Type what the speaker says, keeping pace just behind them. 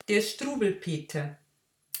Der Struwwelpeter.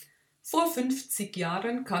 Vor 50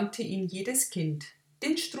 Jahren kannte ihn jedes Kind,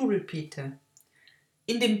 den Struwwelpeter.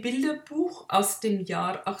 In dem Bilderbuch aus dem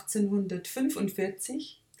Jahr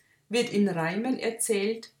 1845 wird in Reimen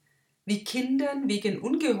erzählt, wie Kindern wegen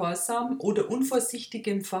Ungehorsam oder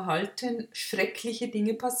unvorsichtigem Verhalten schreckliche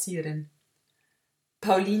Dinge passieren.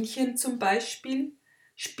 Paulinchen zum Beispiel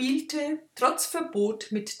spielte trotz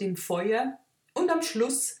Verbot mit dem Feuer und am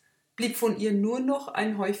Schluss blieb von ihr nur noch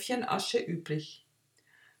ein Häufchen Asche übrig.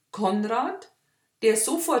 Konrad, der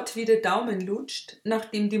sofort wieder Daumen lutscht,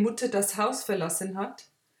 nachdem die Mutter das Haus verlassen hat,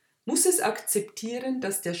 muss es akzeptieren,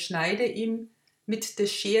 dass der Schneider ihm mit der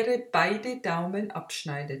Schere beide Daumen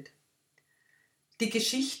abschneidet. Die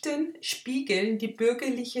Geschichten spiegeln die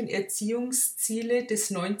bürgerlichen Erziehungsziele des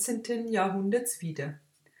 19. Jahrhunderts wider.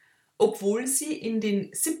 Obwohl sie in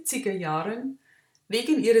den 70er Jahren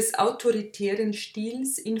wegen ihres autoritären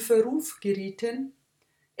Stils in Verruf gerieten,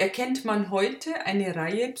 erkennt man heute eine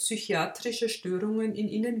Reihe psychiatrischer Störungen in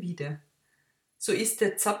ihnen wieder. So ist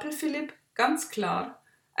der Zappel-Philipp ganz klar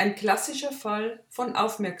ein klassischer Fall von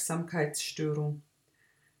Aufmerksamkeitsstörung.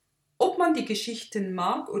 Ob man die Geschichten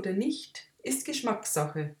mag oder nicht, ist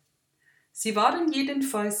Geschmackssache. Sie waren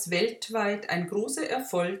jedenfalls weltweit ein großer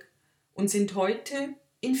Erfolg und sind heute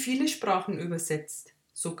in viele Sprachen übersetzt,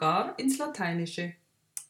 sogar ins Lateinische.